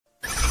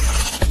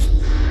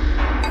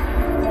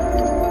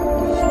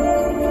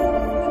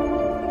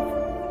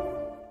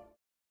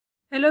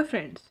Hello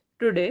friends,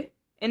 today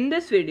in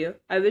this video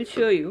I will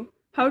show you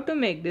how to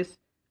make this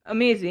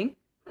amazing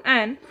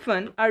and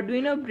fun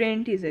Arduino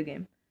brain teaser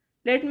game.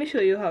 Let me show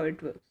you how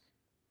it works.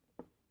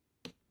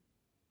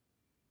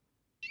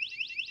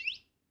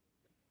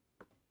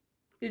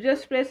 You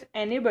just press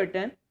any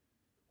button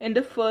in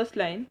the first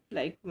line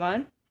like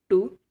 1,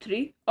 2,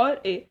 3 or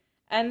A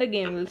and the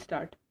game will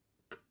start.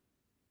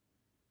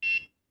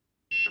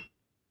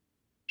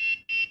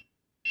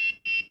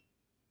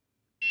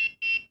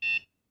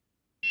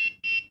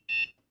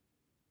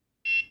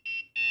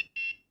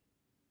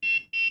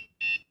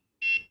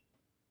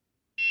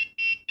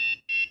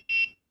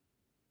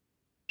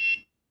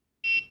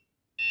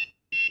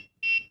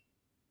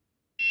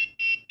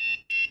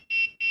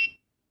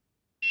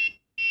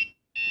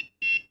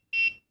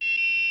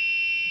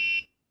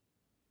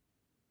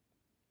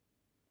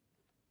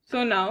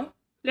 So now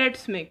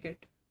let's make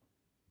it.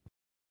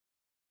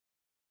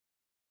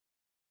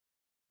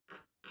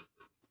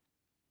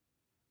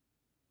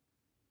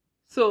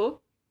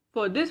 So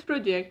for this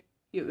project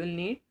you will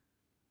need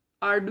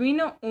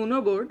Arduino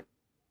Uno board,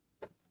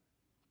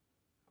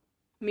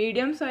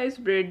 medium size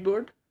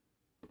breadboard,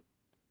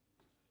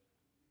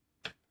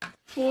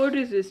 4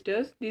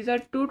 resistors, these are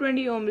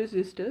 220 ohm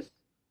resistors,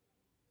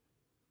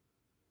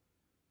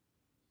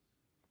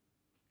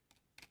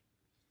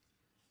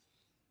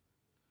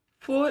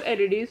 four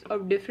LEDs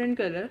of different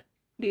color,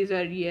 these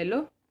are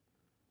yellow,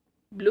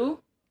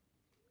 blue,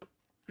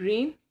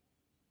 green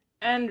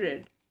and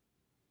red.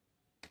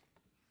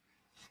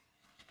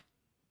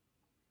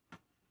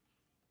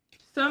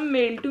 Some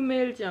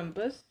male-to-male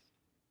jumpers,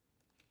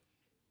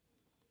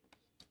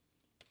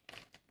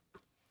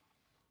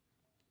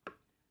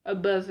 a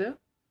buzzer,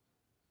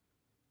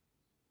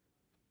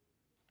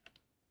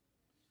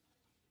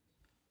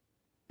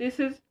 this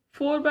is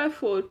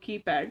 4x4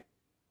 keypad,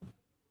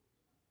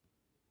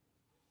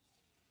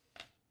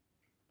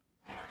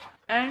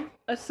 and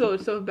a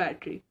source of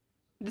battery.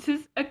 This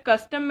is a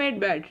custom made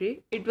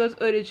battery. It was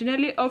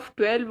originally of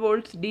 12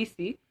 volts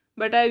DC,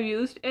 but I've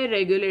used a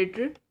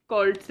regulator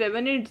called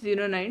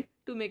 7809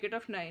 to make it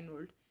of 9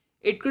 volts.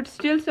 It could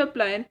still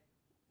supply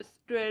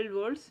 12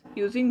 volts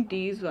using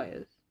these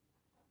wires.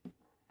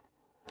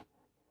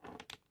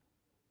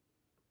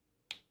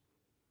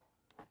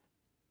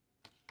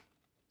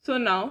 So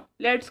now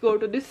let's go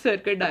to this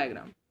circuit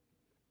diagram.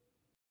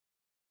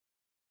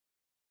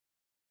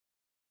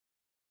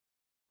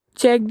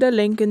 Check the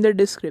link in the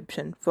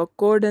description for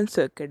code and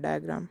circuit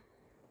diagram.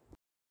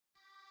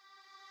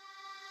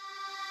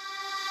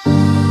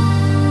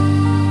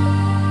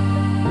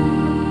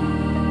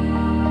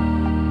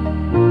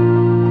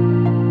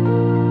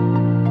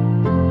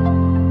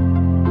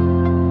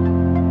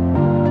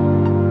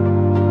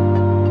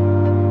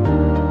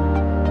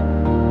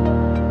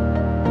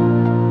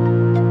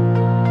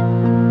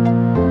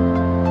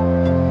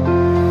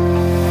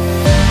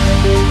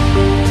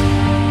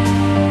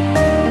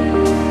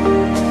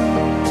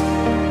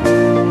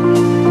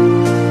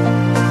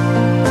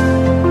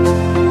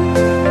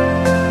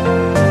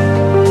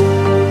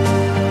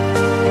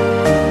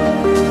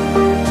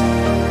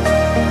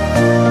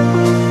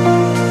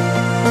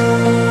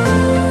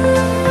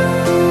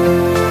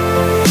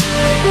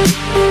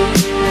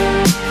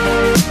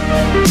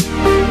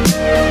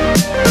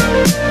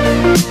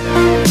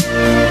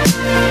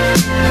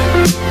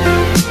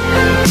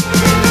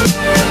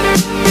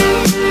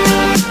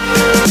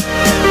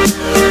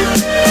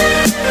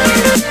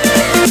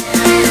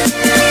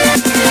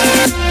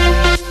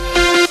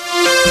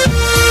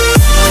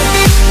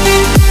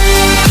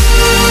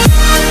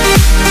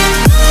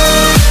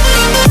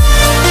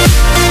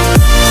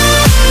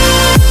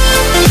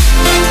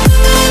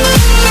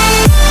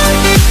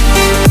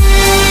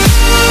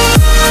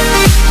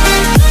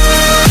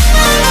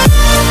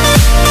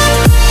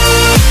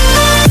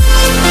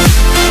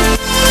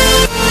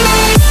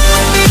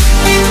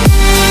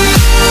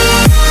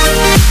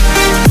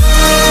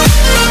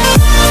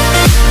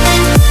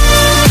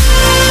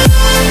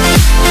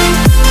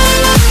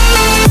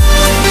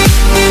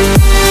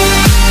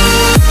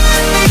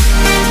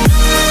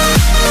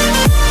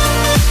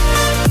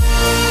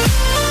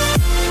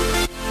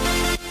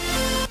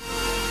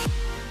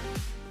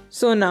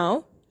 So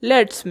now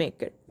let's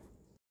make it.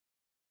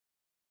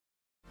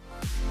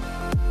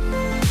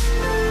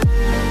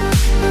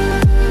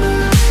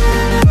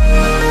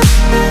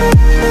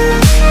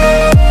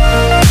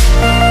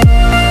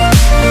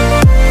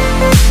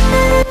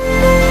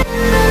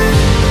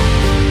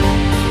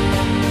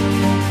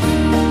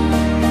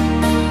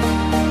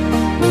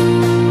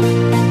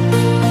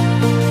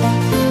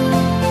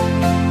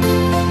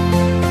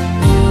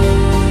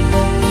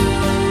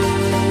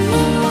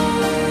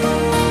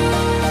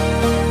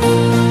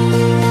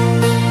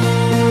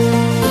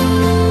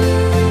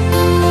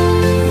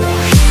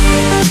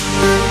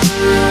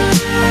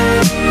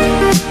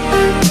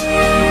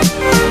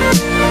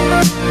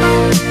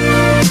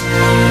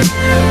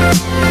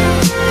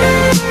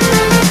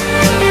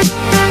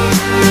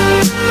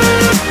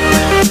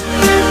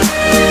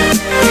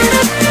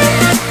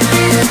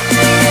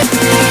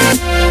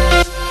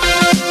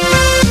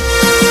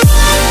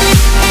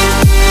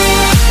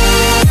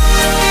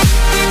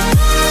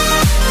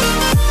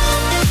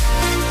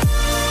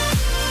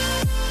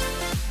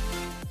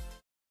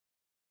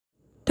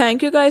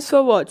 Thank you guys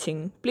for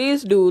watching.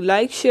 Please do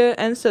like, share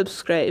and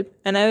subscribe,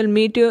 and I will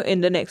meet you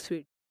in the next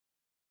video.